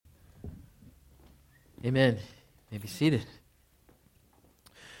Amen. You may be seated.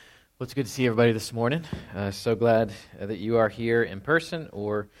 Well, it's good to see everybody this morning. So glad that you are here in person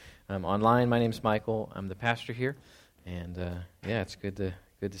or online. My name's Michael. I'm the pastor here, and it's good to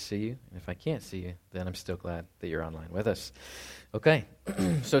see you. And if I can't see you, then I'm still glad that you're online with us. Okay,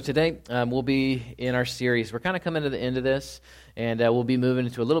 so today we'll be in our series. We're kind of coming to the end of this, and we'll be moving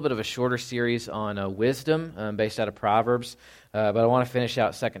into a little bit of a shorter series on wisdom based out of Proverbs. But I want to finish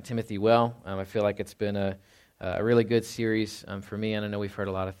out 2 Timothy well. I feel like it's been a really good series for me, and I know we've heard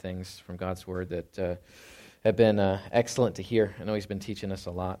a lot of things from God's Word that have been excellent to hear. I know He's been teaching us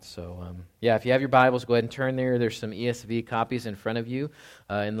a lot. So, if you have your Bibles, go ahead and turn there. There's some ESV copies in front of you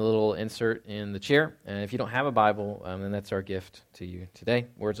in the little insert in the chair. And if you don't have a Bible, then that's our gift to you today.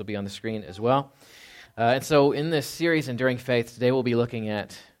 Words will be on the screen as well. And so in this series, Enduring Faith, today we'll be looking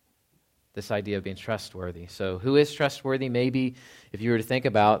at this idea of being trustworthy. So who is trustworthy? Maybe if you were to think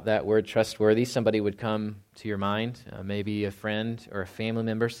about that word trustworthy, somebody would come to your mind, maybe a friend or a family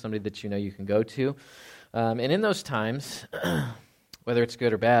member, somebody that you know you can go to. And in those times, whether it's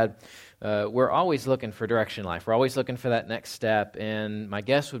good or bad, we're always looking for direction in life. We're always looking for that next step. And my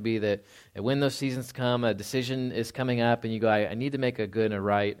guess would be that when those seasons come, a decision is coming up, and you go, I need to make a good and a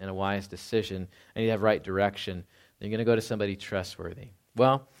right and a wise decision. I need to have right direction. Then you're going to go to somebody trustworthy.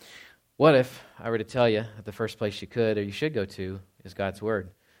 Well, what if I were to tell you that the first place you could or you should go to is God's Word?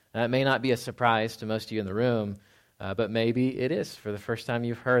 Now, it may not be a surprise to most of you in the room, but maybe it is for the first time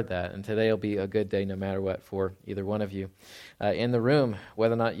you've heard that, and today will be a good day no matter what for either one of you. In the room,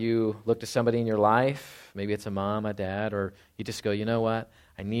 whether or not you look to somebody in your life, maybe it's a mom, a dad, or you just go, you know what,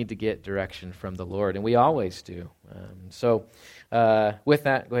 I need to get direction from the Lord, and we always do. With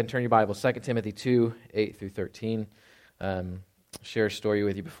that, go ahead and turn your Bible, 2 Timothy 2, 8 through 13. Share a story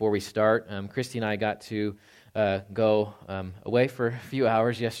with you before we start. Christy and I got to go away for a few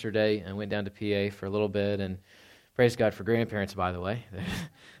hours yesterday and went down to PA for a little bit, and praise God for grandparents, by the way.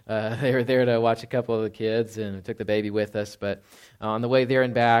 They were there to watch a couple of the kids, and we took the baby with us. But on the way there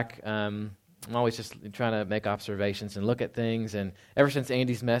and back, I'm always just trying to make observations and look at things. And ever since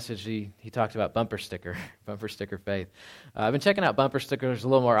Andy's message, he talked about bumper sticker faith. I've been checking out bumper stickers a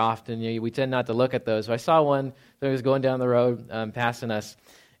little more often. We tend not to look at those. So I saw one that was going down the road, passing us,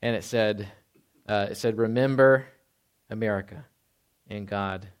 and it said, "Remember America, in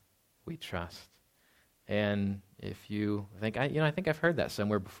God we trust." And if you think, I think I've heard that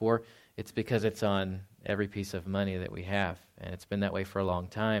somewhere before, it's because it's on every piece of money that we have, and it's been that way for a long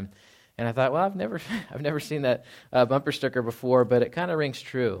time. And I thought, well, I've never seen that bumper sticker before, but it kind of rings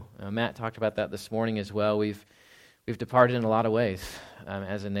true. Matt talked about that this morning as well. We've departed in a lot of ways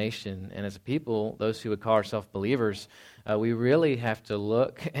as a nation and as a people. Those who would call ourselves believers, we really have to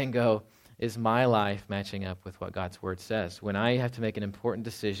look and go, is my life matching up with what God's Word says? When I have to make an important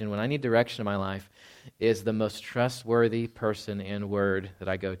decision, when I need direction in my life, is the most trustworthy person and word that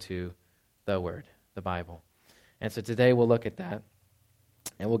I go to the Word, the Bible? And so today we'll look at that,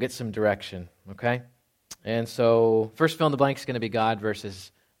 and we'll get some direction, okay? And so first fill in the blank is going to be God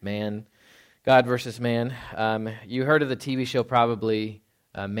versus man. God versus man. You heard of the TV show probably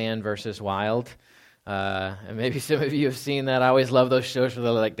Man versus Wild. And maybe some of you have seen that. I always love those shows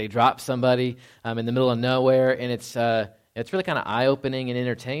where they drop somebody in the middle of nowhere, and it's really kind of eye-opening and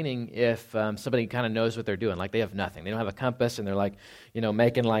entertaining if somebody kind of knows what they're doing. Like they have nothing. They don't have a compass, and they're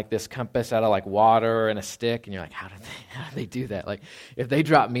making this compass out of water and a stick, and you're like, how did they do that? Like if they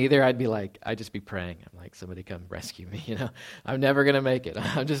dropped me there, I'd just be praying. I'm like, somebody come rescue me. I'm never gonna make it.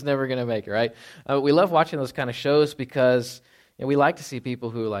 I'm just never gonna make it. Right? We love watching those kind of shows because we like to see people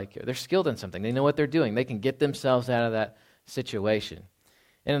who they're skilled in something. They know what they're doing. They can get themselves out of that situation.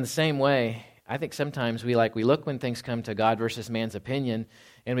 And in the same way, I think sometimes we look when things come to God versus man's opinion,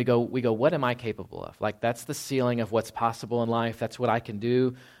 and we go, what am I capable of? That's the ceiling of what's possible in life. That's what I can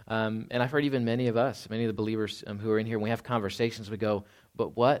do. And I've heard even many of the believers who are in here, when we have conversations, we go,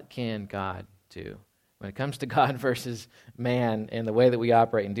 but what can God do? When it comes to God versus man and the way that we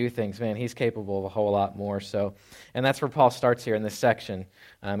operate and do things, man, He's capable of a whole lot more. So, and that's where Paul starts here in this section.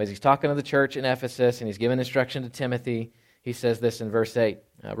 As he's talking to the church in Ephesus and he's giving instruction to Timothy, he says this in verse 8,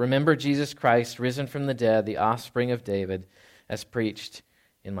 "Remember Jesus Christ, risen from the dead, the offspring of David, as preached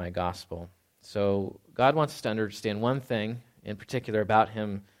in my gospel." So God wants us to understand one thing in particular about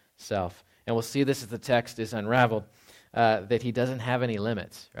Himself. And we'll see this as the text is unraveled. that he doesn't have any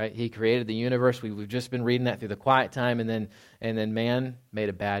limits, right? He created the universe. We've just been reading that through the quiet time, and then man made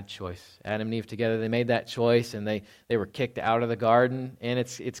a bad choice. Adam and Eve together, they made that choice, and they were kicked out of the garden. And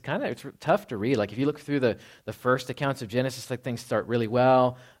it's tough to read. Like if you look through the first accounts of Genesis, like things start really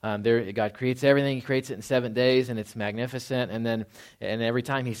well. God creates everything. He creates it in 7 days, and it's magnificent. And every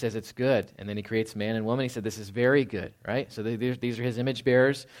time he says it's good, and then he creates man and woman. He said this is very good, right? So these are his image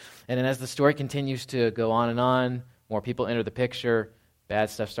bearers. And then as the story continues to go on, more people enter the picture, bad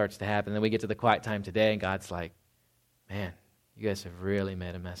stuff starts to happen. Then we get to the quiet time today, and God's like, man, you guys have really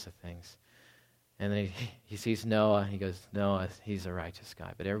made a mess of things. And then he sees Noah. He goes, Noah, he's a righteous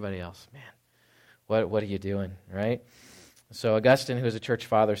guy. But everybody else, man, what are you doing, right? So Augustine, who is a church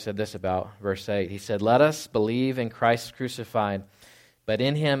father, said this about verse 8. He said, let us believe in Christ crucified, but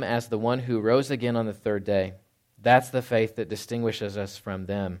in him as the one who rose again on the third day. That's the faith that distinguishes us from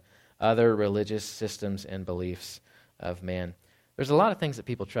them, other religious systems and beliefs of man. There's a lot of things that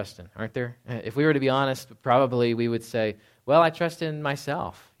people trust in, aren't there? If we were to be honest, probably we would say, well, I trust in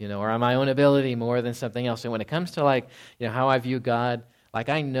myself, or on my own ability more than something else. And when it comes to how I view God,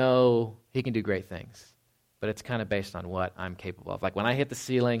 I know he can do great things, but it's kind of based on what I'm capable of. Like when I hit the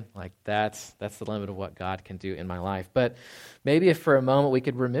ceiling, that's the limit of what God can do in my life. But maybe if for a moment we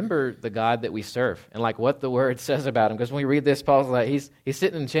could remember the God that we serve and what the Word says about him. Because when we read this, Paul's like, he's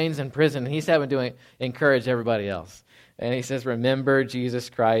sitting in chains in prison, and he's having to encourage everybody else. And he says, remember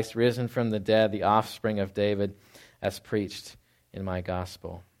Jesus Christ, risen from the dead, the offspring of David, as preached in my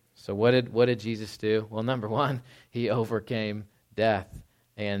gospel. So what did Jesus do? Well, number one, he overcame death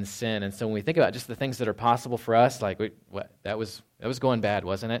and sin. And so when we think about just the things that are possible for us, that was going bad,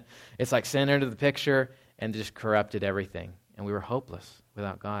 wasn't it? It's like sin entered the picture and just corrupted everything. And we were hopeless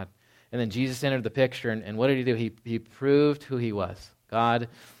without God. And then Jesus entered the picture, and what did he do? He proved who he was. God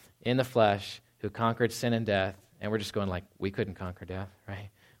in the flesh who conquered sin and death. And we're just going we couldn't conquer death, right?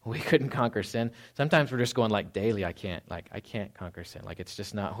 We couldn't conquer sin. Sometimes we're just going daily, I can't conquer sin. It's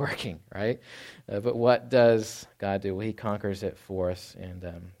just not working, right? But what does God do? Well, he conquers it for us. And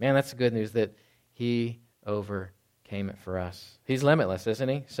man, that's the good news that he overcame it for us. He's limitless, isn't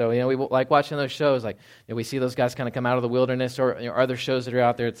he? So, we like watching those shows, we see those guys kind of come out of the wilderness, or other shows that are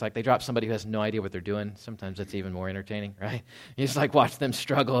out there. It's they drop somebody who has no idea what they're doing. Sometimes that's even more entertaining, right? You just watch them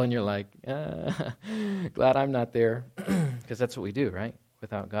struggle, and you're glad I'm not there, because that's what we do, right?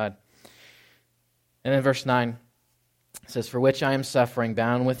 Without God. And then verse 9 says, for which I am suffering,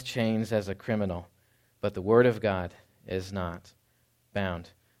 bound with chains as a criminal, but the word of God is not bound.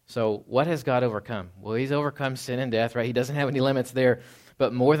 So what has God overcome? Well, he's overcome sin and death, right? He doesn't have any limits there.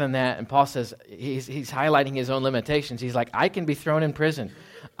 But more than that, and Paul says he's highlighting his own limitations. He's I can be thrown in prison.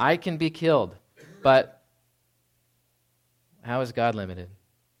 I can be killed. But how is God limited?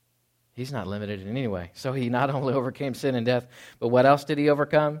 He's not limited in any way. So he not only overcame sin and death, but what else did he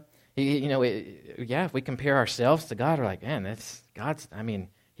overcome? If we compare ourselves to God, we're man, that's God's.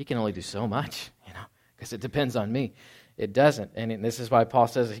 He can only do so much, because it depends on me. It doesn't, and this is why Paul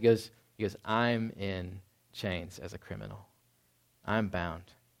says he goes, I'm in chains as a criminal. I'm bound.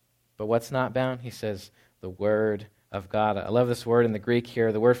 But what's not bound? He says the word of God. I love this word in the Greek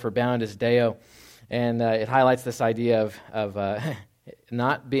here. The word for bound is deo, and it highlights this idea of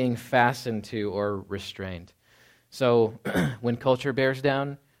not being fastened to or restrained. So when culture bears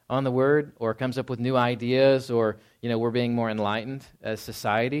down on the word or comes up with new ideas, or we're being more enlightened as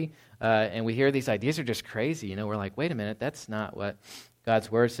society, and we hear these ideas are just crazy, we're wait a minute, that's not what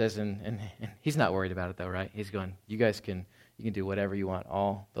God's word says, and he's not worried about it though, right? He's going, you can do whatever you want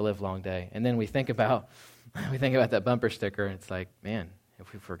all the live long day. And then we think about that bumper sticker, and it's man,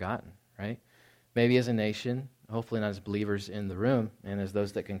 have we forgotten, right? Maybe as a nation, hopefully not as believers in the room, and as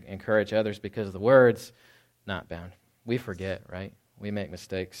those that can encourage others because of the words, not bound. We forget, right? We make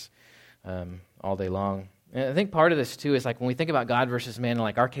mistakes all day long. And I think part of this, too, is when we think about God versus man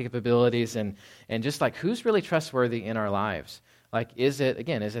and our capabilities and just who's really trustworthy in our lives. Is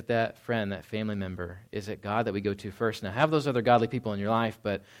it that friend, that family member? Is it God that we go to first? Now, have those other godly people in your life,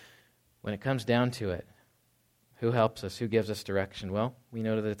 but when it comes down to it, who helps us? Who gives us direction? Well, we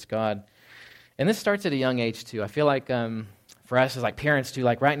know that it's God. And this starts at a young age, too. I feel for us as parents, too,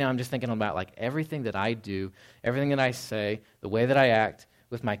 right now I'm just thinking about everything that I do, everything that I say, the way that I act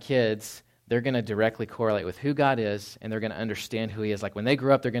with my kids, they're going to directly correlate with who God is, and they're going to understand who he is. When they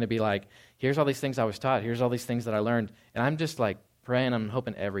grow up, they're going to be here's all these things I was taught, here's all these things that I learned, and I'm just praying, I'm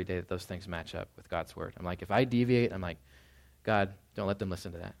hoping every day that those things match up with God's word. I'm if I deviate, I'm God, don't let them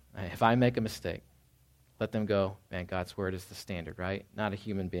listen to that. If I make a mistake, let them go, man, God's word is the standard, right? Not a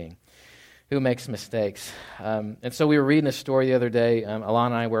human being. who makes mistakes. And so we were reading a story the other day, Alana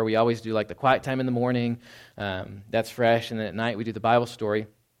and I, where we always do like the quiet time in the morning. That's fresh. And then at night we do the Bible story.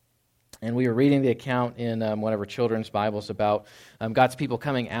 And we were reading the account in one of our children's Bibles about God's people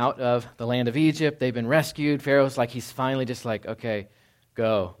coming out of the land of Egypt. They've been rescued. Pharaoh's like, he's finally just like, okay,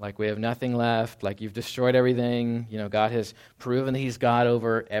 go. Like, we have nothing left. Like, you've destroyed everything. You know, God has proven that he's God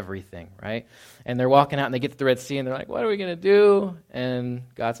over everything, right? And they're walking out and they get to the Red Sea and they're like, what are we going to do? And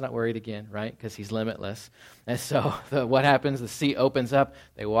God's not worried again, right? Because he's limitless. And so what happens? The sea opens up.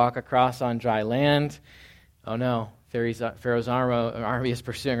 They walk across on dry land. Oh, no. Pharaoh's army is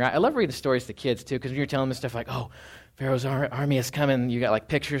pursuing. Right? I love reading stories to kids, too, because when you're telling them stuff like, oh, Pharaoh's army is coming, you got, like,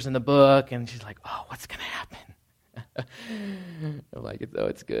 pictures in the book, and she's like, oh, what's going to happen? I'm like, oh,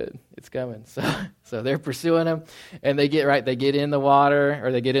 it's good. It's coming. So they're pursuing him, and they get in the water,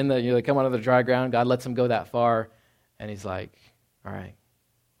 or they get in they come onto the dry ground. God lets them go that far, and he's like, all right,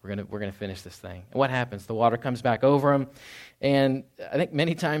 we're gonna finish this thing. And what happens? The water comes back over them, and I think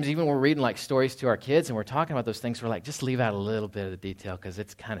many times, even when we're reading like stories to our kids, and we're talking about those things, we're like, just leave out a little bit of the detail because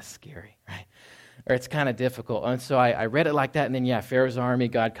it's kind of scary, right? Or it's kind of difficult. And so I read it like that, and then Pharaoh's army,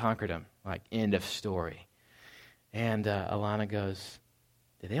 God conquered him. Like, end of story. And Alana goes,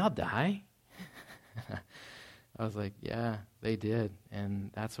 did they all die? I was like, yeah, they did.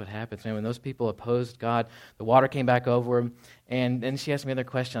 And that's what happens. Man, when those people opposed God, the water came back over them. And then she asked me another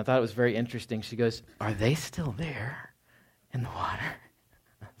question. I thought it was very interesting. She goes, are they still there in the water?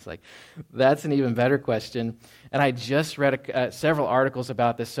 It's like, that's an even better question. And I just read several articles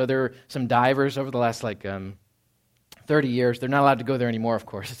about this. So there are some divers over the last 30 years. They're not allowed to go there anymore, of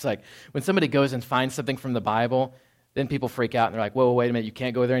course. It's like when somebody goes and finds something from the Bible, then people freak out and they're like, whoa, wait a minute, you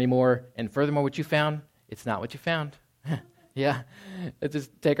can't go there anymore. And furthermore, what you found, it's not what you found. Yeah, let's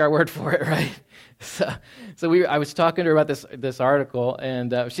just take our word for it, right? I was talking to her about this article,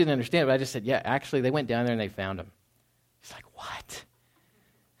 and she didn't understand it, but I just said, yeah, actually, they went down there and they found him. She's like, what?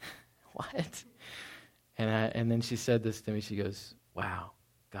 What? And then she said this to me. She goes, wow,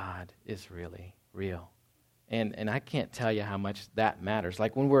 God is really real. And I can't tell you how much that matters.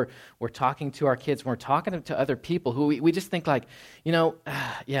 Like when we're talking to our kids, when we're talking to other people who we just think like,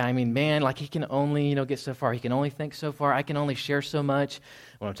 man, like he can only, get so far. He can only think so far. I can only share so much.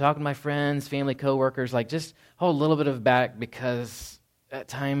 When I'm talking to my friends, family, coworkers, like just hold a little bit of back because at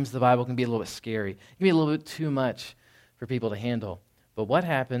times the Bible can be a little bit scary. It can be a little bit too much for people to handle. But what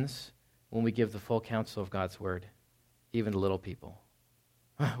happens when we give the full counsel of God's word, even to little people?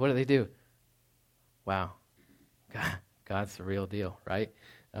 What do? Wow. God's the real deal, right?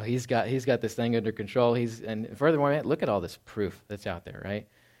 He's got this thing under control. And furthermore, man, look at all this proof that's out there, right?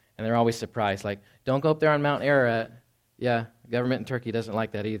 And they're always surprised. Like, don't go up there on Mount Ararat. Yeah, the government in Turkey doesn't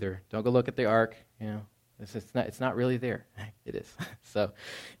like that either. Don't go look at the ark. It's not really there. It is. So,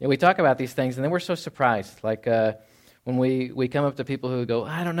 we talk about these things, and then we're so surprised. Like when we come up to people who go,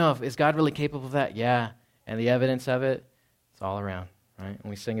 I don't know, is God really capable of that? Yeah, and the evidence of it, it's all around, right? And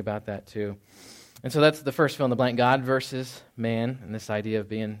we sing about that too. And so that's the first fill in the blank, God versus man, and this idea of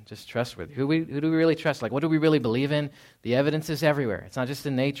being just trustworthy. Who do we really trust? Like, what do we really believe in? The evidence is everywhere. It's not just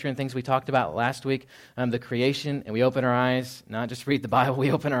in nature and things we talked about last week, the creation, and we open our eyes, not just read the Bible,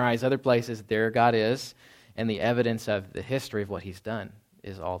 we open our eyes other places, there God is, and the evidence of the history of what he's done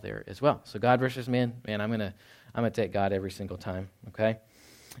is all there as well. So God versus man, I'm gonna take God every single time, okay?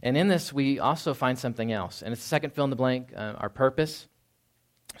 And in this, we also find something else, and it's the second fill in the blank, our purpose.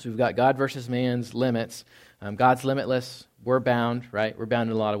 So we've got God versus man's limits. God's limitless. We're bound, right? We're bound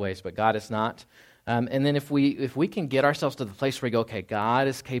in a lot of ways, but God is not. And then if we can get ourselves to the place where we go, okay, God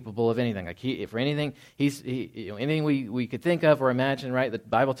is capable of anything. Like anything we could think of or imagine, right? The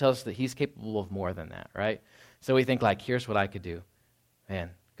Bible tells us that he's capable of more than that, right? So we think like, here's what I could do.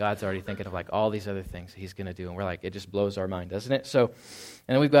 Man, God's already thinking of like all these other things he's going to do. And we're like, it just blows our mind, doesn't it? So, and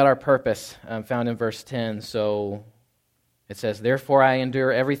then we've got our purpose found in verse 10. So it says, therefore I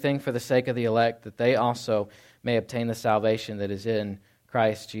endure everything for the sake of the elect, that they also may obtain the salvation that is in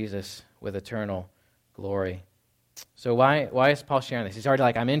Christ Jesus with eternal glory. So why is Paul sharing this? He's already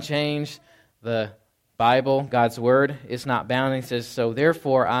like, I'm in chains. The Bible, God's word, is not bound. He says, so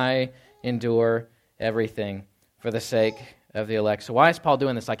therefore I endure everything for the sake of the elect. So why is Paul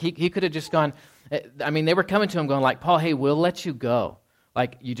doing this? Like he could have just gone, they were coming to him going like, Paul, hey, we'll let you go.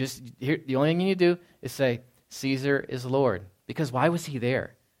 Like the only thing you do is say, Caesar is Lord. Because why was he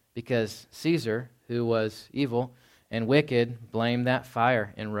there? Because Caesar, who was evil and wicked, blamed that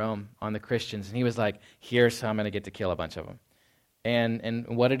fire in Rome on the Christians. And he was like, here's how I'm going to get to kill a bunch of them. And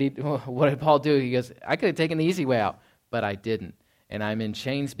what did Paul do? He goes, I could have taken the easy way out, but I didn't. And I'm in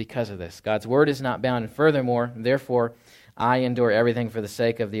chains because of this. God's word is not bound. And furthermore, therefore, I endure everything for the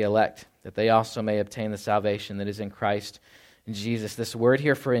sake of the elect. that they also may obtain the salvation that is in Christ Jesus. This word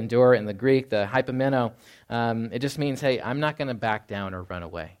here for endure in the Greek, the hypomeno, it just means, hey, I'm not going to back down or run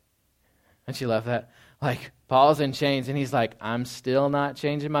away. Don't you love that? Like, Paul's in chains, and he's like, I'm still not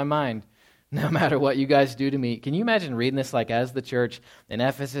changing my mind, no matter what you guys do to me. Can you imagine reading this, like, as the church in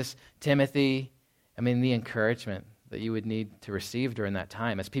Ephesus, Timothy? I mean, the encouragement that you would need to receive during that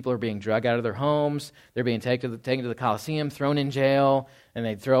time. As people are being dragged out of their homes, they're being taken to the Colosseum, thrown in jail, and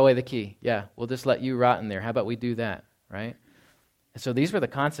they throw away the key. Yeah, we'll just let you rot in there. How about we do that, right? And so these were the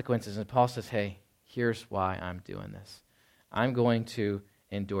consequences, and Paul says, hey, here's why I'm doing this. I'm going to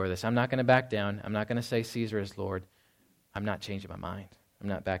endure this. I'm not going to back down. I'm not going to say Caesar is Lord. I'm not changing my mind. I'm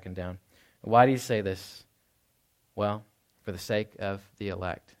not backing down. Why do you say this? Well, for the sake of the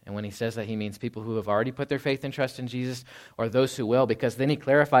elect. And when he says that, he means people who have already put their faith and trust in Jesus, or those who will, because then he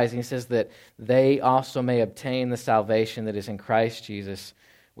clarifies and he says that they also may obtain the salvation that is in Christ Jesus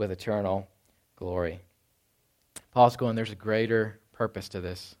with eternal glory. Paul's going, there's a greater purpose to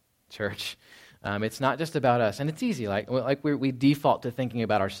this, church. It's not just about us, and it's easy. Like we default to thinking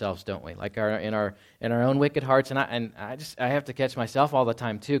about ourselves, don't we? Like in our own wicked hearts. And I have to catch myself all the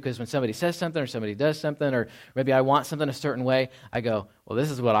time too, because when somebody says something or somebody does something, or maybe I want something a certain way, I go, well,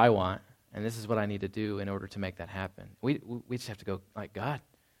 this is what I want, and this is what I need to do in order to make that happen. We just have to go, like, God,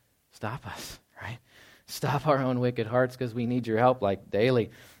 stop us, right? Stop our own wicked hearts, because we need your help, like,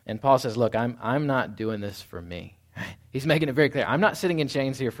 daily. And Paul says, look, I'm not doing this for me. He's making it very clear. I'm not sitting in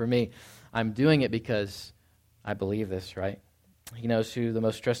chains here for me. I'm doing it because I believe this, right? He knows who the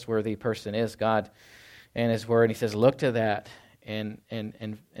most trustworthy person is, God and His Word. And he says, look to that, and there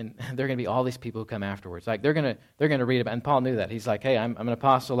are going to be all these people who come afterwards. Like they're going to read about. And Paul knew that. He's like, hey, I'm an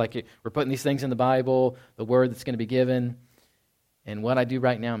apostle. Like we're putting these things in the Bible, the Word that's going to be given, and what I do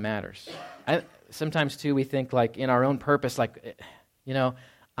right now matters. Sometimes too, we think like in our own purpose, like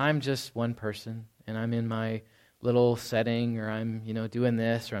I'm just one person, and I'm in my little setting, or I'm, doing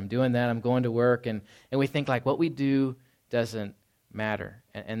this, or I'm doing that, I'm going to work, and we think like what we do doesn't matter.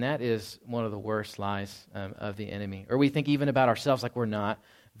 And that is one of the worst lies of the enemy. Or we think even about ourselves like we're not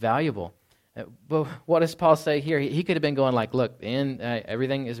valuable. But what does Paul say here? He could have been going like, look,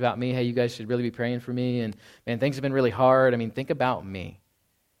 everything is about me. Hey, you guys should really be praying for me, and man, things have been really hard. I mean, think about me.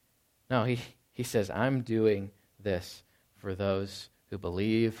 No, he says, I'm doing this for those who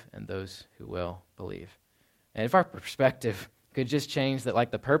believe and those who will believe. And if our perspective could just change that,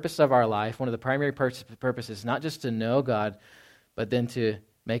 like the purpose of our life, one of the primary purposes is not just to know God, but then to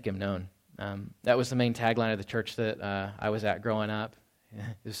make Him known. That was the main tagline of the church that I was at growing up. It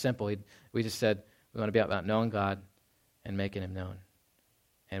was simple. We just said, we want to be about knowing God and making Him known.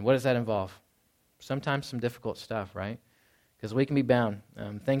 And what does that involve? Sometimes some difficult stuff, right? Because we can be bound.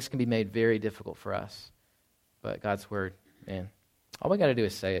 Things can be made very difficult for us. But God's Word, man, all we got to do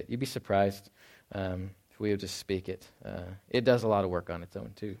is say it. You'd be surprised if we would just speak it. It does a lot of work on its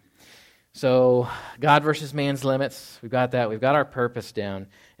own, too. So, God versus man's limits, we've got that. We've got our purpose down. And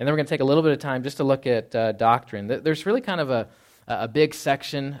then we're going to take a little bit of time just to look at doctrine. There's really kind of a big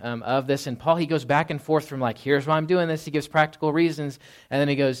section of this. And Paul, he goes back and forth from like, here's why I'm doing this. He gives practical reasons. And then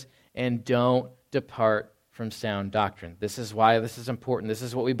he goes, and don't depart from sound doctrine. This is why this is important. This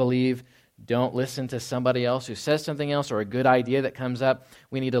is what we believe. Don't listen to somebody else who says something else or a good idea that comes up.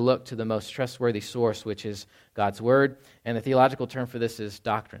 We need to look to the most trustworthy source, which is God's Word. And the theological term for this is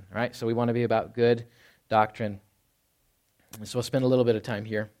doctrine, right? So we want to be about good doctrine. And so we'll spend a little bit of time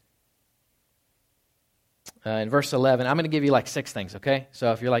here. In verse 11, I'm going to give you like 6 things, okay?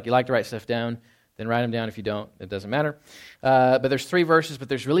 So if you're like, you like to write stuff down, then write them down. If you don't, it doesn't matter. But there's 3 verses, but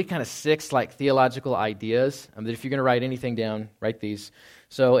there's really kind of 6 like theological ideas that if you're going to write anything down, write these.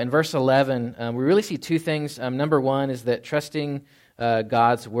 So in verse 11, we really see 2 things. Number 1 is that trusting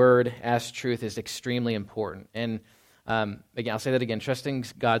God's Word as truth is extremely important. And again, I'll say that again. Trusting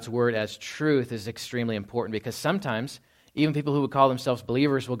God's Word as truth is extremely important, because sometimes even people who would call themselves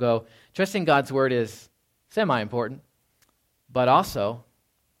believers will go, trusting God's Word is semi-important, but also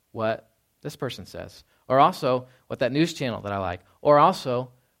what this person says, or also what that news channel that I like, or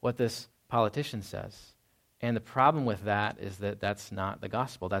also what this politician says. And the problem with that is that that's not the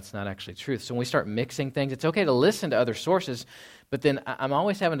gospel. That's not actually truth. So when we start mixing things, it's okay to listen to other sources, but then I'm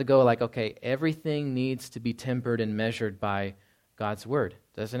always having to go like, okay, everything needs to be tempered and measured by God's Word,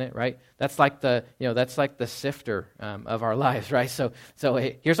 doesn't it? Right? That's like the sifter of our lives, right? So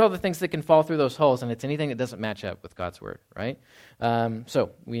hey, here's all the things that can fall through those holes, and it's anything that doesn't match up with God's Word, right?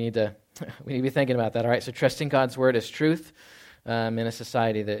 So we need to be thinking about that. All right. So trusting God's Word as truth in a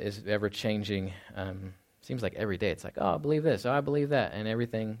society that is ever changing. Seems like every day it's like, oh, I believe this, oh, I believe that, and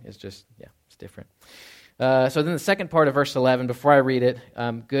everything is just, it's different. So then the second part of verse 11, before I read it,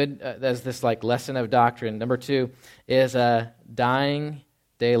 there's this like lesson of doctrine. Number 2 is dying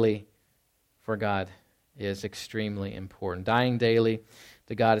daily for God is extremely important. Dying daily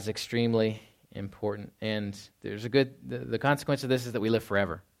to God is extremely important. And there's the consequence of this is that we live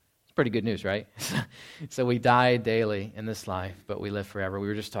forever. It's pretty good news, right? So we die daily in this life, but we live forever. We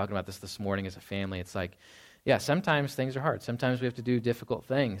were just talking about this morning as a family. It's like, yeah, sometimes things are hard. Sometimes we have to do difficult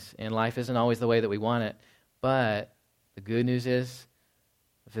things, and life isn't always the way that we want it. But the good news is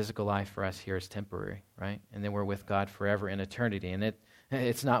the physical life for us here is temporary, right? And then we're with God forever in eternity. And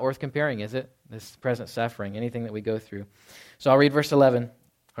it's not worth comparing, is it? This present suffering, anything that we go through. So I'll read verse 11.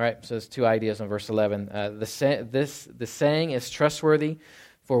 All right, so there's 2 ideas on verse 11. The saying is trustworthy,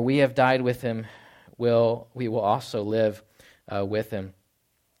 for we have died with him, we will also live with him.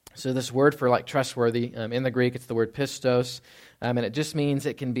 So this word for like trustworthy, in the Greek, it's the word pistos, and it just means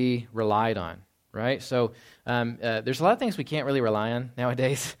it can be relied on, right? So there's a lot of things we can't really rely on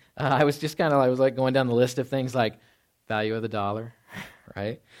nowadays. I was going down the list of things like value of the dollar,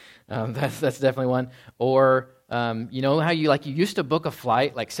 right? That's definitely one. Or you know how you used to book a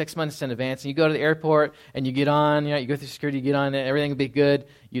flight like 6 months in advance, and you go to the airport and you get on, you go through security, you get on, and everything would be good.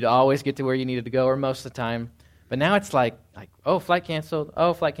 You'd always get to where you needed to go, or most of the time. But now it's like, oh, flight canceled.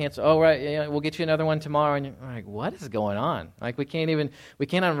 Oh, flight canceled. Oh, right, yeah, we'll get you another one tomorrow. And you're like, what is going on? Like we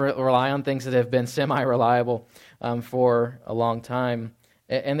cannot rely on things that have been semi-reliable for a long time.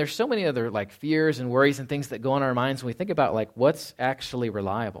 And there's so many other like fears and worries and things that go on in our minds when we think about like what's actually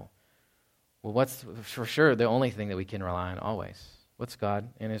reliable. Well, what's for sure the only thing that we can rely on always? What's God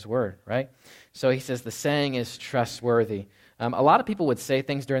and His Word, right? So he says the saying is trustworthy. A lot of people would say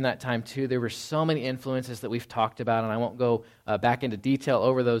things during that time too. There were so many influences that we've talked about, and I won't go back into detail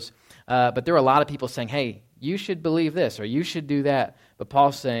over those. But there were a lot of people saying, hey, you should believe this, or you should do that. But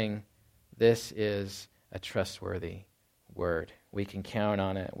Paul's saying, this is a trustworthy word. We can count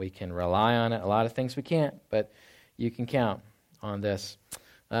on it. We can rely on it. A lot of things we can't, but you can count on this.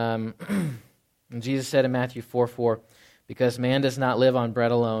 And Jesus said in Matthew 4:4, because man does not live on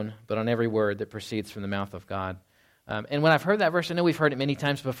bread alone, but on every word that proceeds from the mouth of God. And when I've heard that verse, I know we've heard it many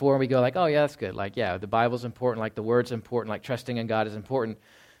times before, and we go like, oh, yeah, that's good. Like, yeah, the Bible's important, like the Word's important, like trusting in God is important.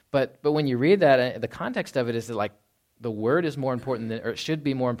 But when you read that, the context of it is that like the Word is more important than, or it should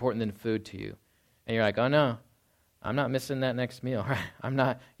be more important than food to you. And you're like, oh, no, I'm not missing that next meal. I'm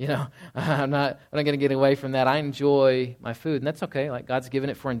not going to get away from that. I enjoy my food, and that's okay. Like God's given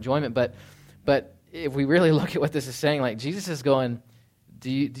it for enjoyment. But if we really look at what this is saying, like Jesus is going,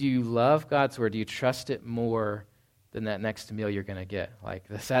 do you love God's Word? Do you trust it more than that next meal you're going to get? Like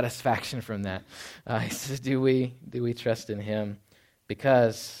the satisfaction from that. He says, do we trust in Him?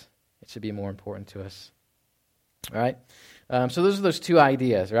 Because it should be more important to us. All right? So those are those 2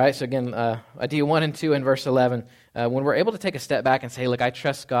 ideas, right? So again, idea 1 and 2 in verse 11. When we're able to take a step back and say, look, I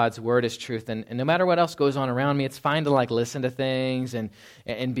trust God's Word is truth, and no matter what else goes on around me, it's fine to like listen to things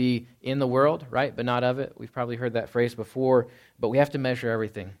and be in the world, right? But not of it. We've probably heard that phrase before, but we have to measure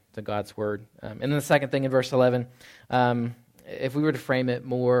everything to God's Word. And then the second thing in verse 11, if we were to frame it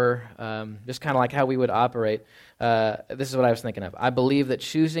more, just kind of like how we would operate, this is what I was thinking of. I believe that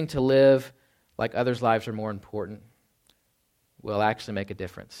choosing to live like others' lives are more important will actually make a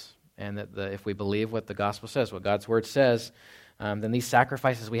difference. And that if we believe what the gospel says, what God's Word says, then these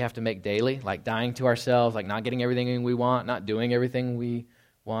sacrifices we have to make daily, like dying to ourselves, like not getting everything we want, not doing everything we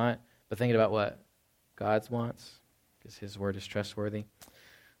want, but thinking about what God wants, because His Word is trustworthy.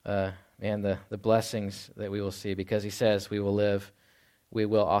 And the blessings that we will see, because He says we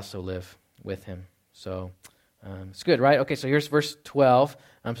will also live with Him. So it's good, right? Okay, so here's verse 12.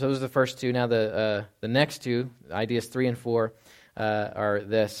 So those are the first 2. Now the next 2, ideas 3 and 4, are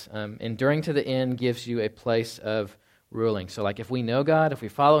this. Enduring to the end gives you a place of ruling. So like if we know God, if we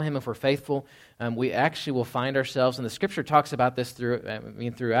follow Him, if we're faithful, we actually will find ourselves, and the Scripture talks about this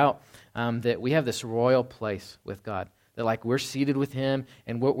throughout, that we have this royal place with God. That like we're seated with Him,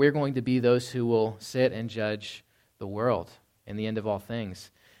 and we're going to be those who will sit and judge the world in the end of all things.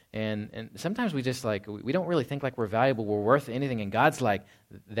 And sometimes we just like, we don't really think like we're valuable, we're worth anything. And God's like,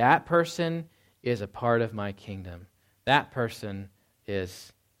 that person is a part of my kingdom. That person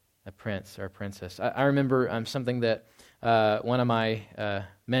is a prince or a princess. I remember something that one of my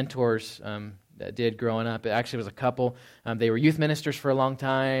mentors did growing up. It actually was a couple. They were youth ministers for a long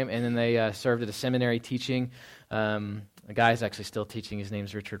time, and then they served at a seminary teaching. The guy's actually still teaching. His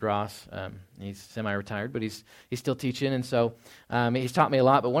name's Richard Ross. He's semi-retired, but he's still teaching, and so he's taught me a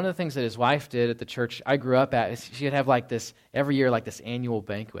lot. But one of the things that his wife did at the church I grew up at is she would have like this every year, like this annual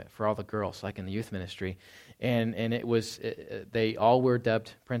banquet for all the girls, like in the youth ministry, and it was they all were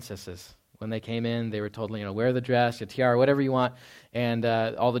dubbed princesses when they came in, they were told, wear the dress, your tiara, whatever you want. And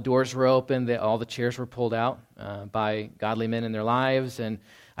all the doors were open, all the chairs were pulled out by godly men in their lives. And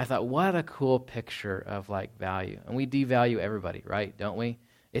I thought, what a cool picture of value. And we devalue everybody, right? Don't we?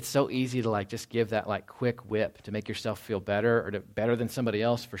 It's so easy to just give that quick whip to make yourself feel better or better than somebody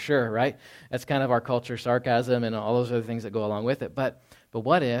else for sure, right? That's kind of our culture, sarcasm and all those other things that go along with it. But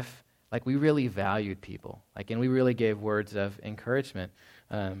what if we really valued people, and we really gave words of encouragement?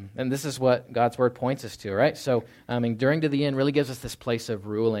 And this is what God's word points us to, right? So enduring to the end really gives us this place of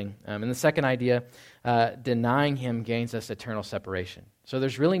ruling. And the second idea, denying him gains us eternal separation. So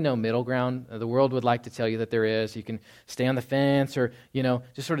there's really no middle ground. The world would like to tell you that there is. You can stay on the fence or,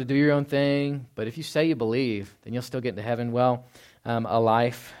 just sort of do your own thing. But if you say you believe, then you'll still get into heaven. Well, a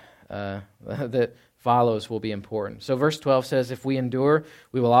life that follows will be important. So verse 12 says, if we endure,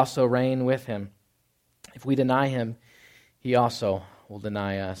 we will also reign with him. If we deny him, he also will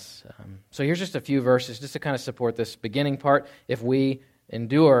deny us. So here's just a few verses just to kind of support this beginning part. If we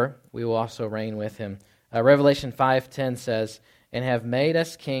endure, we will also reign with him. Revelation 5:10 says, and have made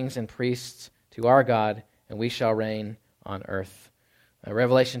us kings and priests to our God, and we shall reign on earth.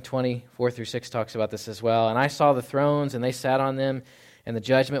 Revelation 20:4-6 talks about this as well. And I saw the thrones, and they sat on them, and the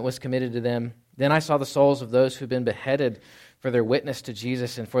judgment was committed to them. Then I saw the souls of those who'd been beheaded for their witness to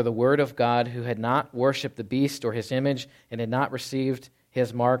Jesus and for the word of God, who had not worshipped the beast or his image, and had not received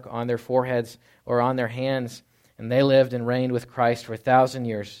his mark on their foreheads or on their hands. And they lived and reigned with Christ for 1,000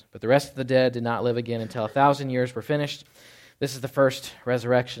 years. But the rest of the dead did not live again until 1,000 years were finished. This is the first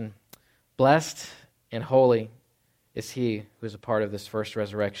resurrection. Blessed and holy is he who is a part of this first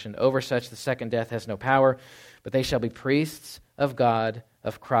resurrection. Over such the second death has no power, but they shall be priests of God,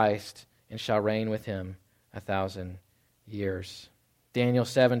 of Christ, and shall reign with him 1,000 years. Daniel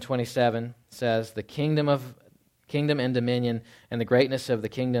 7:27 says, the kingdom and dominion and the greatness of the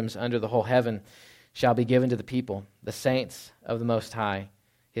kingdoms under the whole heaven shall be given to the people, the saints of the Most High.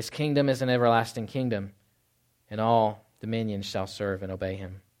 His kingdom is an everlasting kingdom, and all dominions shall serve and obey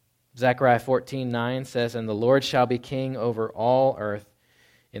him. Zechariah 14:9 says, and the Lord shall be king over all earth.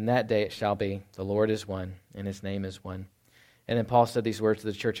 In that day it shall be, the Lord is one, and his name is one. And then Paul said these words to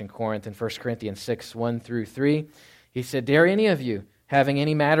the church in Corinth in 1 Corinthians 6:1-3. He said, dare any of you, having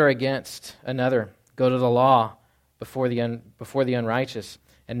any matter against another, go to the law before the unrighteous,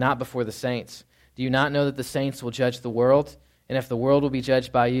 and not before the saints? Do you not know that the saints will judge the world? And if the world will be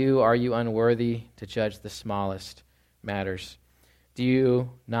judged by you, are you unworthy to judge the smallest matters? Do you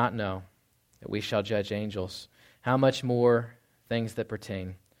not know that we shall judge angels? How much more things that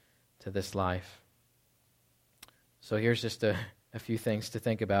pertain to this life? So here's just a few things to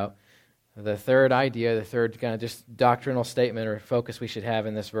think about. The third idea, the third kind of just doctrinal statement or focus we should have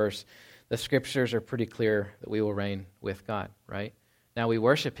in this verse, the scriptures are pretty clear that we will reign with God, right? Now we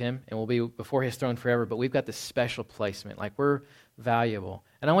worship him and we'll be before his throne forever, but we've got this special placement, we're valuable.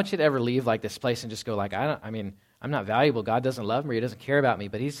 And I want you to ever leave this place and just go I'm not valuable. God doesn't love me. He doesn't care about me,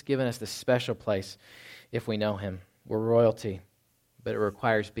 but he's given us this special place if we know him. We're royalty, but it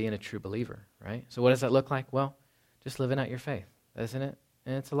requires being a true believer, right? So what does that look like? Well, just living out your faith, isn't it?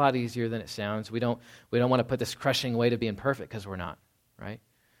 And it's a lot easier than it sounds. We don't want to put this crushing weight of being perfect because we're not, right?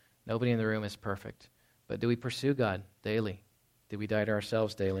 Nobody in the room is perfect. But do we pursue God daily? Do we die to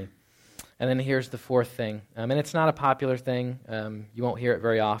ourselves daily? And then here's the fourth thing. And it's not a popular thing. You won't hear it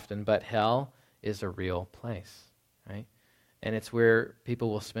very often, but hell is a real place, right? And it's where people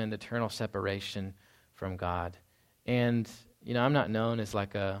will spend eternal separation from God. And, I'm not known as I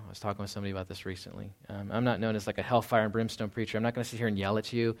was talking with somebody about this recently. I'm not known as a hellfire and brimstone preacher. I'm not going to sit here and yell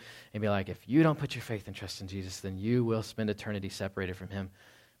at you and be like, if you don't put your faith and trust in Jesus, then you will spend eternity separated from him.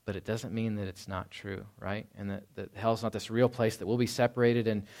 But it doesn't mean that it's not true, right? And that hell's not this real place that we'll be separated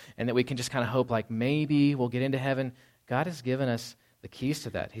and that we can just kind of hope maybe we'll get into heaven. God has given us the keys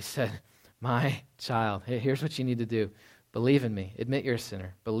to that. He said, my child, hey, here's what you need to do. Believe in me. Admit you're a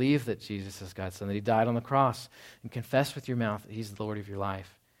sinner. Believe that Jesus is God's son, that he died on the cross, and confess with your mouth that he's the Lord of your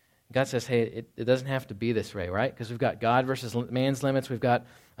life. God says, hey, it doesn't have to be this way, right? Because we've got God versus man's limits. We've got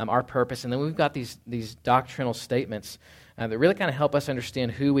our purpose, and then we've got these doctrinal statements that really kind of help us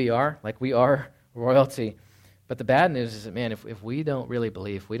understand who we are, we are royalty. But the bad news is that, man, if we don't really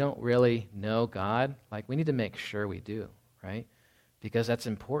believe, if we don't really know God, we need to make sure we do, right? Because that's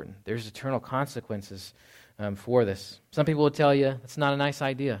important. There's eternal consequences for this. Some people will tell you, it's not a nice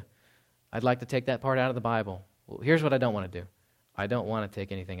idea. I'd like to take that part out of the Bible. Well, here's what I don't want to do. I don't want to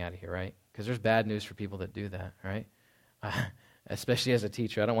take anything out of here, right? Because there's bad news for people that do that, right? Especially as a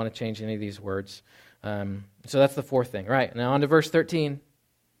teacher. I don't want to change any of these words. So that's the fourth thing. Right, now on to verse 13.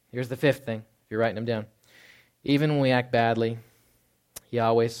 Here's the fifth thing, if you're writing them down. Even when we act badly, he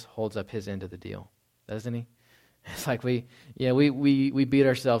always holds up his end of the deal, doesn't he? It's like we beat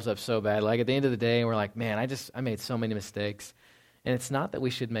ourselves up so bad. Like at the end of the day, we're like, man, I made so many mistakes. And it's not that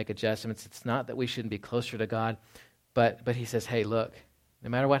we should make adjustments. It's not that we shouldn't be closer to God. But he says, hey, look, no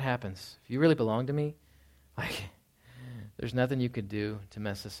matter what happens, if you really belong to me, like there's nothing you could do to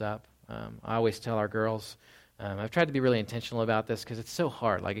mess us up. I always tell our girls, I've tried to be really intentional about this because it's so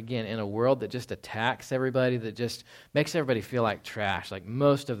hard. Like, again, in a world that just attacks everybody, that just makes everybody feel like trash, like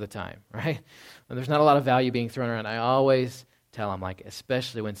most of the time, right? And there's not a lot of value being thrown around. I always tell them, like,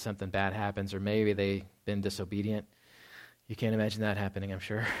 especially when something bad happens or maybe they've been disobedient. You can't imagine that happening, I'm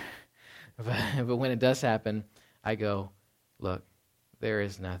sure. But when it does happen, I go, look, there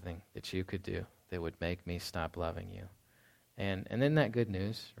is nothing that you could do that would make me stop loving you. And isn't that good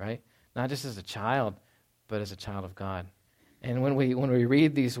news, right? Not just as a child, but as a child of God. And when we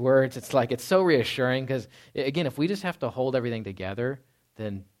read these words, it's like it's so reassuring because, again, if we just have to hold everything together,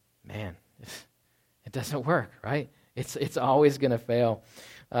 then, man, it doesn't work, right? It's always going to fail.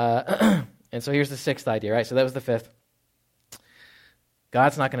 And so here's the sixth idea, right? So that was the fifth.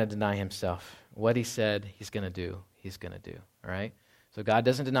 God's not going to deny himself. What he said he's going to do, he's going to do, all right? So God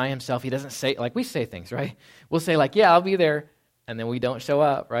doesn't deny himself. He doesn't say, like we say things, right? We'll say like, yeah, I'll be there, and then we don't show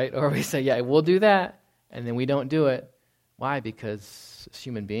up, right? Or we say, yeah, we'll do that, and then we don't do it. Why? Because as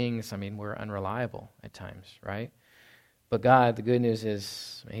human beings, we're unreliable at times, right? But God, the good news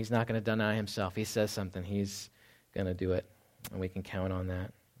is he's not going to deny himself. He says something, he's going to do it, and we can count on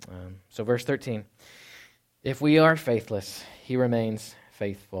that. So verse 13, if we are faithless, he remains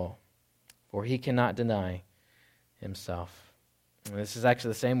faithful, for he cannot deny himself. And this is actually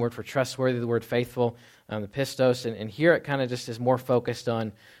the same word for trustworthy, the word faithful, the pistos, and here it kind of just is more focused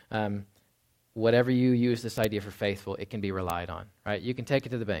on whatever you use this idea for faithful, it can be relied on, right? You can take it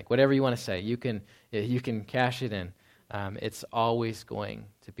to the bank, whatever you want to say, you can cash it in. It's always going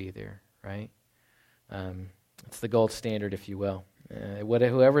to be there, right? It's the gold standard, if you will.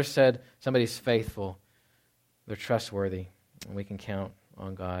 Whoever said somebody's faithful, they're trustworthy, and we can count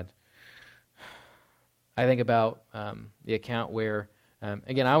on God. I think about the account where,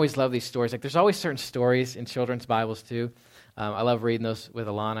 again, I always love these stories. Like, there's always certain stories in children's Bibles, too. I love reading those with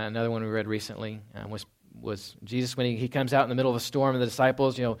Alana. Another one we read recently was Jesus when he comes out in the middle of a storm, and the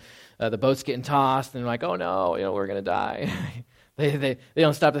disciples, the boat's getting tossed, and they're like, oh, no, we're going to die. they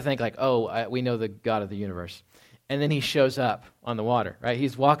don't stop to think, like, we know the God of the universe. And then he shows up on the water, right?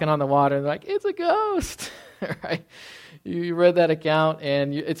 He's walking on the water, and they're like, it's a ghost, right? You read that account,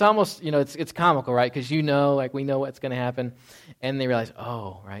 and it's almost, it's comical, right? Because we know what's going to happen. And they realize,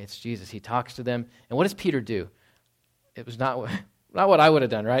 right, it's Jesus. He talks to them. And what does Peter do? It was not what I would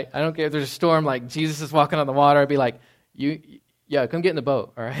have done, right? I don't care if there's a storm, like Jesus is walking on the water. I'd be like, come get in the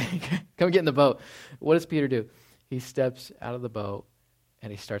boat, all right? Come get in the boat. What does Peter do? He steps out of the boat,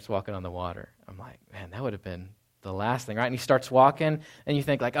 and he starts walking on the water. I'm like, man, that would have been the last thing, right? And he starts walking, and you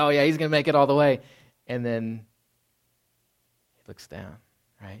think like, oh, yeah, he's going to make it all the way. And then he looks down,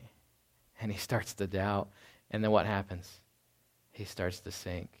 right? And he starts to doubt. And then what happens? He starts to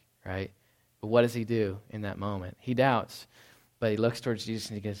sink, right? But what does he do in that moment? He doubts, but he looks towards Jesus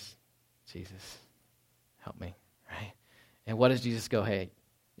and he goes, Jesus, help me, right? And what does Jesus go, hey,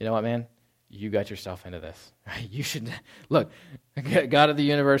 you know what, man? You got yourself into this, right? You should, look, God of the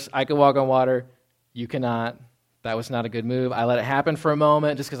universe, I can walk on water. You cannot. That was not a good move. I let it happen for a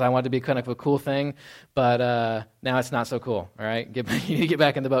moment just because I wanted to be kind of a cool thing, but now it's not so cool, all right? You need to get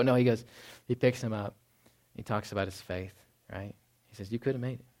back in the boat. No, he picks him up. He talks about his faith, right? He says, you could have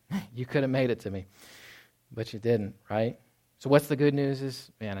made it. You could have made it to me, but you didn't, right? So what's the good news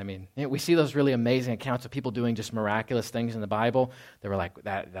is, man, we see those really amazing accounts of people doing just miraculous things in the Bible. They were like,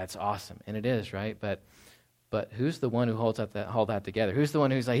 that's awesome, and it is, right? But who's the one who hold that together? Who's the one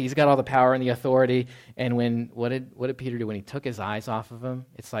who's like, he's got all the power and the authority? And what did Peter do when he took his eyes off of him?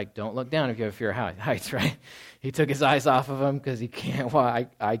 It's like, don't look down if you have a fear of heights, right? He took his eyes off of him because he can't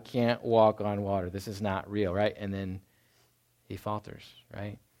walk. I can't walk on water. This is not real, right? And then he falters,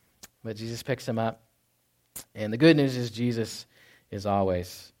 right? But Jesus picks him up. And the good news is Jesus is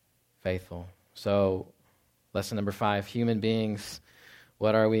always faithful. So lesson number 5, human beings,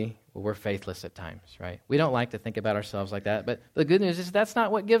 what are we? Well, we're faithless at times, right? We don't like to think about ourselves like that, but the good news is that's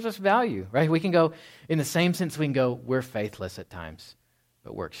not what gives us value, right? We can go, in the same sense, we can go, we're faithless at times,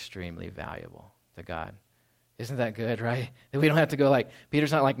 but we're extremely valuable to God. Isn't that good, right? That we don't have to go like,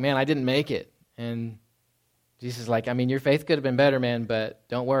 Peter's not like, man, I didn't make it. And Jesus is like, your faith could have been better, man, but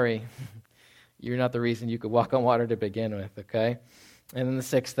don't worry. You're not the reason you could walk on water to begin with, okay? And then the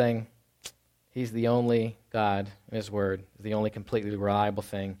 6th thing, he's the only God in his word, the only completely reliable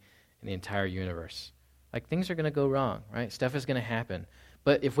thing in the entire universe. Like, things are going to go wrong, right? Stuff is going to happen.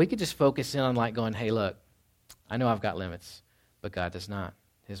 But if we could just focus in on like going, hey, look, I know I've got limits, but God does not.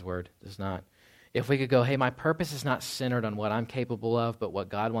 His word does not. If we could go, hey, my purpose is not centered on what I'm capable of, but what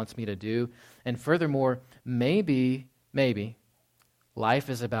God wants me to do. And furthermore, maybe, life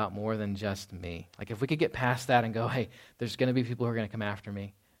is about more than just me. Like if we could get past that and go, hey, there's going to be people who are going to come after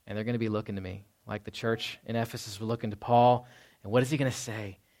me, and they're going to be looking to me. Like the church in Ephesus was looking to Paul, and what is he going to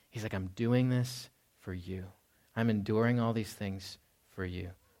say? He's like, I'm doing this for you. I'm enduring all these things for you.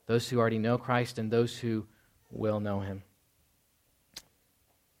 Those who already know Christ and those who will know him.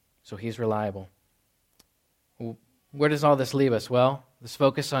 So he's reliable. Where does all this leave us? Well, this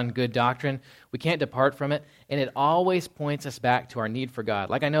focus on good doctrine, we can't depart from it, and it always points us back to our need for God.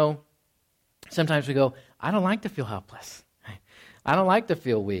 Like I know sometimes we go, I don't like to feel helpless. I don't like to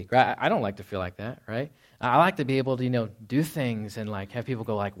feel weak. Right? I don't like to feel like that, right? I like to be able to, do things and like have people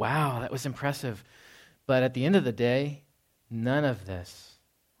go like, wow, that was impressive. But at the end of the day, none of this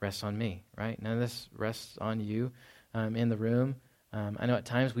rests on me, right? None of this rests on you in the room. I know at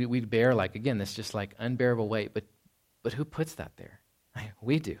times we bear like, again, this just like unbearable weight, but who puts that there?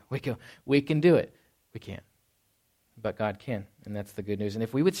 We do. We go, we can do it. We can't. But God can, and that's the good news. And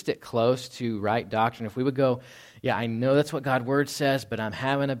if we would stick close to right doctrine, if we would go, yeah, I know that's what God's word says, but I'm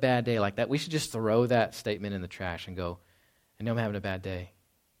having a bad day like that, we should just throw that statement in the trash and go, I know I'm having a bad day.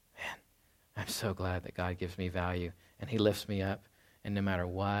 Man, I'm so glad that God gives me value, and he lifts me up, and no matter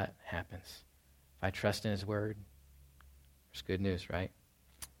what happens, if I trust in his word, there's good news, right?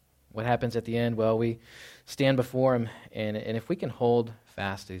 What happens at the end? Well, we stand before him, and if we can hold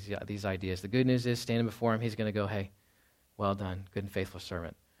fast these ideas, the good news is standing before him, he's going to go, hey, well done, good and faithful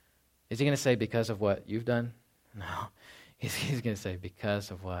servant. Is he going to say because of what you've done? No. He's going to say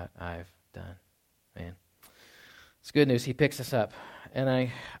because of what I've done. Man, it's good news. He picks us up. And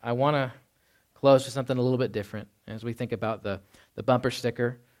I want to close with something a little bit different as we think about the bumper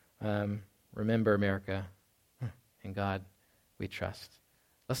sticker. Remember, America, in God we trust.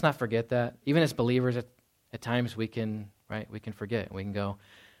 Let's not forget that. Even as believers, at times we can forget. We can go,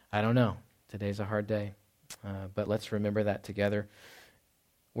 I don't know. Today's a hard day. But let's remember that together.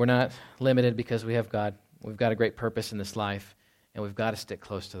 We're not limited because we have God. We've got a great purpose in this life, and we've got to stick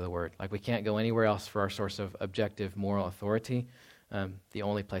close to the Word. Like we can't go anywhere else for our source of objective moral authority. The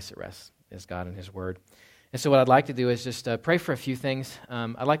only place it rests is God and His Word. And so what I'd like to do is just pray for a few things.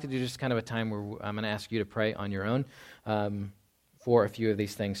 I'd like to do just kind of a time where I'm going to ask you to pray on your own for a few of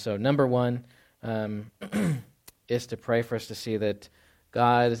these things. So number one is to pray for us to see that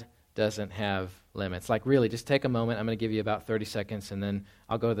God doesn't have limits. Like really, just take a moment. I'm going to give you about 30 seconds, and then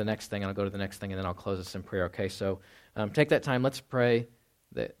I'll go to the next thing, and I'll go to the next thing, and then I'll close us in prayer, okay? So take that time. Let's pray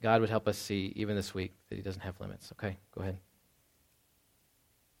that God would help us see, even this week, that He doesn't have limits, okay? Go ahead.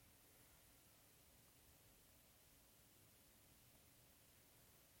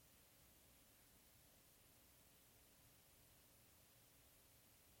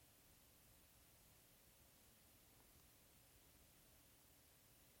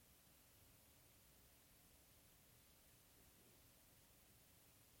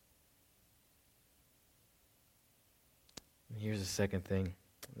 Here's the second thing,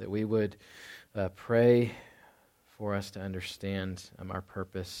 that we would pray for us to understand our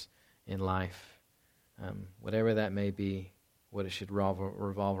purpose in life. Whatever that may be, what it should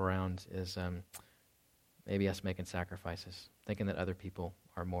revolve around is maybe us making sacrifices, thinking that other people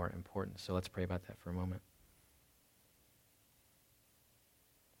are more important. So let's pray about that for a moment.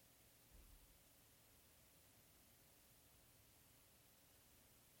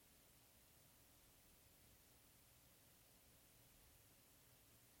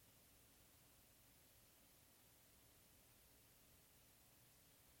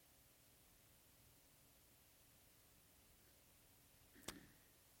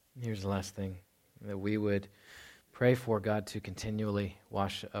 Here's the last thing, that we would pray for God to continually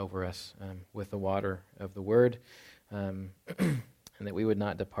wash over us with the water of the Word, and that we would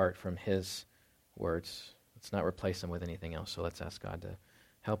not depart from His words. Let's not replace them with anything else. So let's ask God to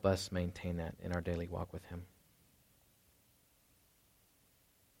help us maintain that in our daily walk with Him.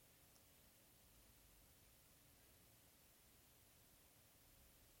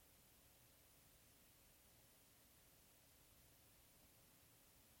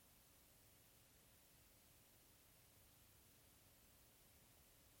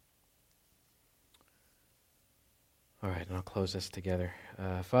 All right, and I'll close this together.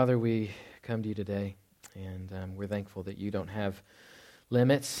 Father, we come to you today, and we're thankful that you don't have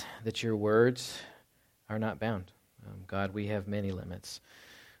limits, that your words are not bound. God, we have many limits.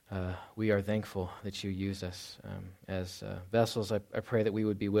 We are thankful that you use us as vessels. I pray that we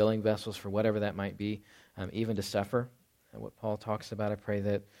would be willing vessels for whatever that might be, even to suffer what Paul talks about. I pray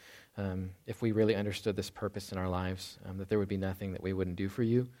that if we really understood this purpose in our lives, that there would be nothing that we wouldn't do for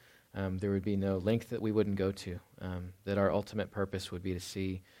you. There would be no length that we wouldn't go to, that our ultimate purpose would be to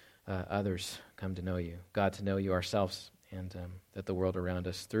see others come to know you, God, to know you ourselves, and that the world around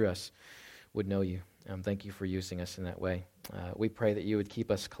us, through us, would know you. Thank you for using us in that way. We pray that you would keep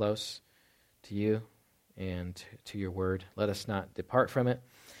us close to you and to your word. Let us not depart from it.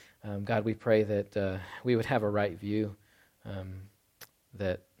 God, we pray that we would have a right view,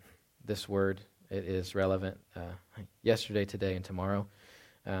 that this word, it is relevant yesterday, today, and tomorrow,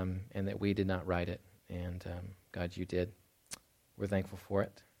 and that we did not write it. And God, you did. We're thankful for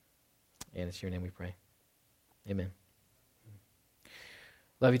it. And it's your name we pray. Amen.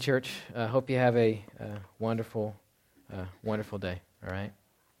 Love you, church. Hope you have a wonderful, wonderful day. All right?